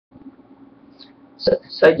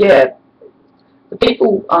So yeah, the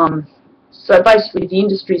people. So basically, the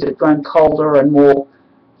industries have grown colder and more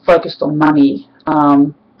focused on money.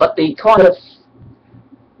 But the kind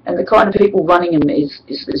of people running them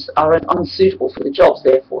are unsuitable for the jobs.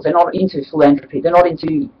 Therefore, they're not into philanthropy. They're not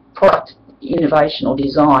into product innovation or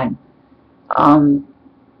design.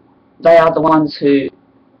 They are the ones who,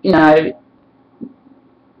 you know,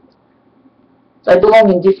 they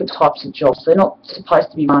belong in different types of jobs. They're not supposed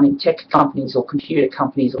to be running tech companies or computer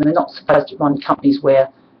companies, and they're not supposed to run companies where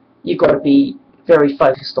you've got to be very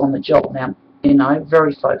focused on the job now. You know,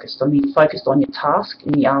 very focused. I mean, focused on your task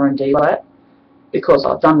in the R&D lab. Because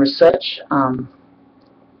I've done research, I've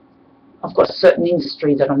got a certain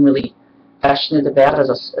industry that I'm really passionate about, as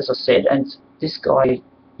I said, and this guy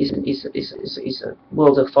is a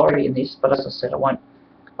world authority in this. But as I said, I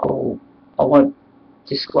won't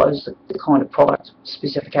disclose the kind of product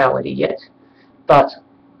specificality yet. But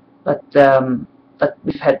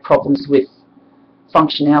we've had problems with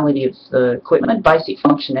functionality of the equipment, basic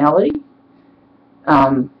functionality,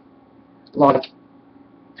 like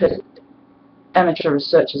amateur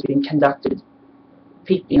research has been conducted,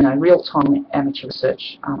 you know, real-time amateur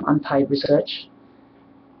research, unpaid research.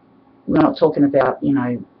 We're not talking about, you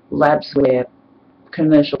know, labs where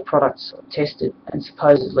commercial products are tested and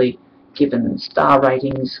supposedly given star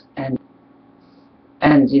ratings and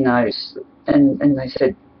you know, and they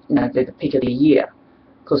said, you know, they're the pick of the year.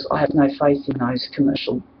 Because I have no faith in those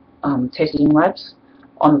commercial testing labs.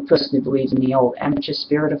 I'm a person who believes in the old amateur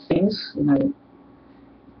spirit of things, you know,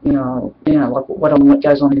 like what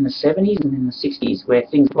goes on in the 70s and in the 60s, where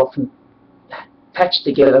things were often patched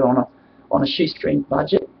together on a shoestring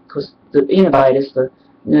budget, because the innovators, the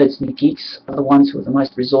nerds and the geeks, are the ones who are the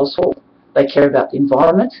most resourceful. They care about the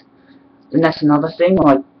environment, and that's another thing.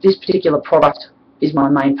 Like, this particular product is my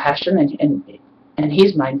main passion, and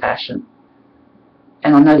his main passion.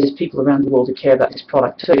 And I know there's people around the world who care about this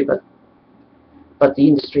product too, but the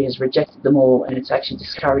industry has rejected them all, and it's actually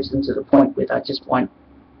discouraged them to the point where they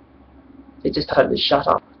just totally shut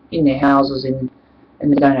up in their houses and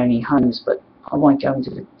they don't own any homes. But I won't go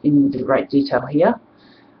into great detail here.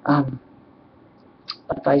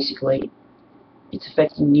 But basically, it's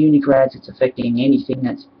affecting unigrads, it's affecting anything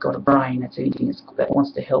that's got a brain, that's anything that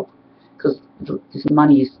wants to help. Because this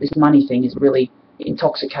money thing is really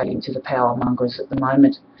intoxicating to the power mongers at the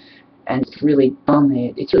moment, and it's really done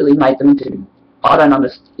there. It's really made them into, I don't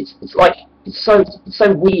understand. It's so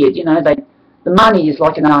weird, you know. The money is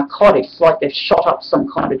like a narcotic. It's like they've shot up some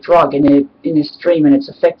kind of drug in their stream, and it's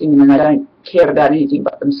affecting them, and they don't care about anything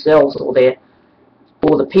but themselves or the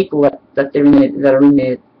people that they're in there, that are in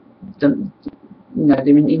their, you know,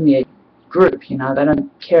 they're in their group. You know, they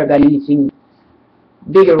don't care about anything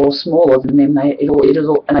bigger or smaller than them.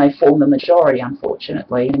 And they form the majority,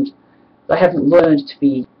 unfortunately, and they haven't learned to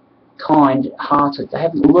be kind-hearted. They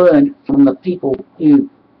haven't learned from the people who,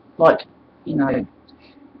 like, you know,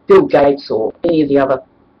 Bill Gates or any of the other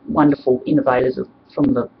wonderful innovators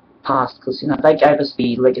from the past, because, you know, they gave us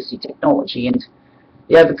the legacy technology, and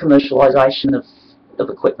the over-commercialisation of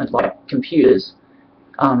equipment like computers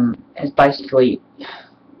has basically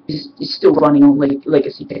is still running on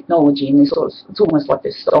legacy technology, and it's almost like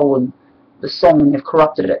they've stolen the song and they've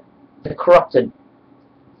corrupted it. They've corrupted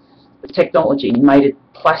the technology and made it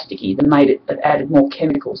plasticky. They've added more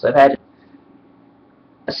chemicals. They've added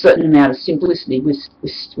a certain amount of simplicity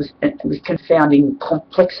with confounding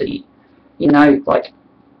complexity. You know, like,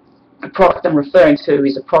 the product I'm referring to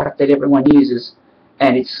is a product that everyone uses,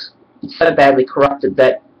 and it's so badly corrupted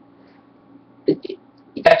that it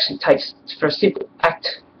actually takes, for a simple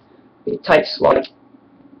act, it takes, like,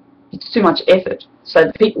 it's too much effort. So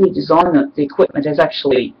the people who design the equipment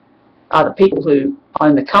are the people who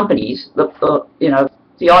own the companies. You know,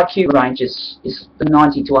 the IQ range is the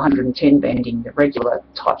 90 to 110 banding, the regular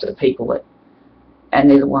types of people and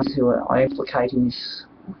they're the ones who are implicating this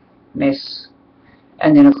mess.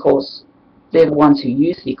 And then, of course, they're the ones who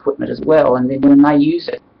use the equipment as well, and then when they use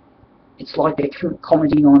it, it's like they're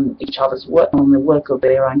commenting on each other's work, on the work of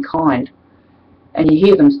their own kind. And you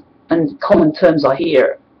hear them, and common terms I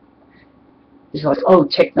hear is like, oh,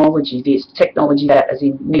 technology this, technology that, as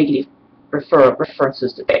in negative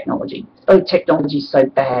references to technology. Oh, technology's so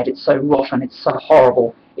bad, it's so rotten, it's so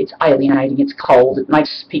horrible, it's alienating, it's cold, it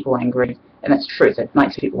makes people angry. And that's truth, it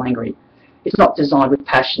makes people angry. It's not designed with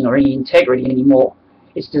passion or any integrity anymore.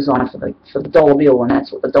 It's designed for the dollar bill, and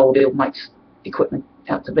that's what the dollar bill makes equipment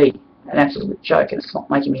out to be. An absolute joke, and it's not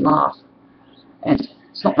making me laugh. And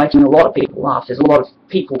it's not making a lot of people laugh. There's a lot of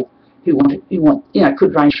people who want, you know,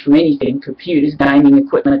 could range from anything, computers, gaming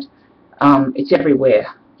equipment. It's everywhere.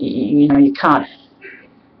 You know, you can't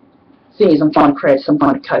thing is, I'm trying to create some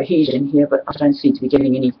kind of cohesion here, but I don't seem to be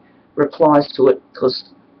getting any replies to it,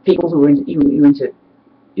 because people who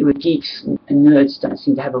are geeks and nerds don't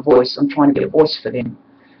seem to have a voice. I'm trying to be a voice for them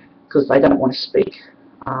because they don't want to speak.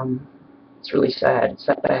 It's really sad. It's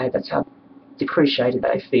that bad. That's how depreciated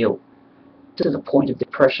they feel, to the point of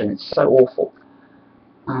depression. It's so awful.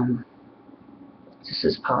 This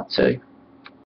is part 2.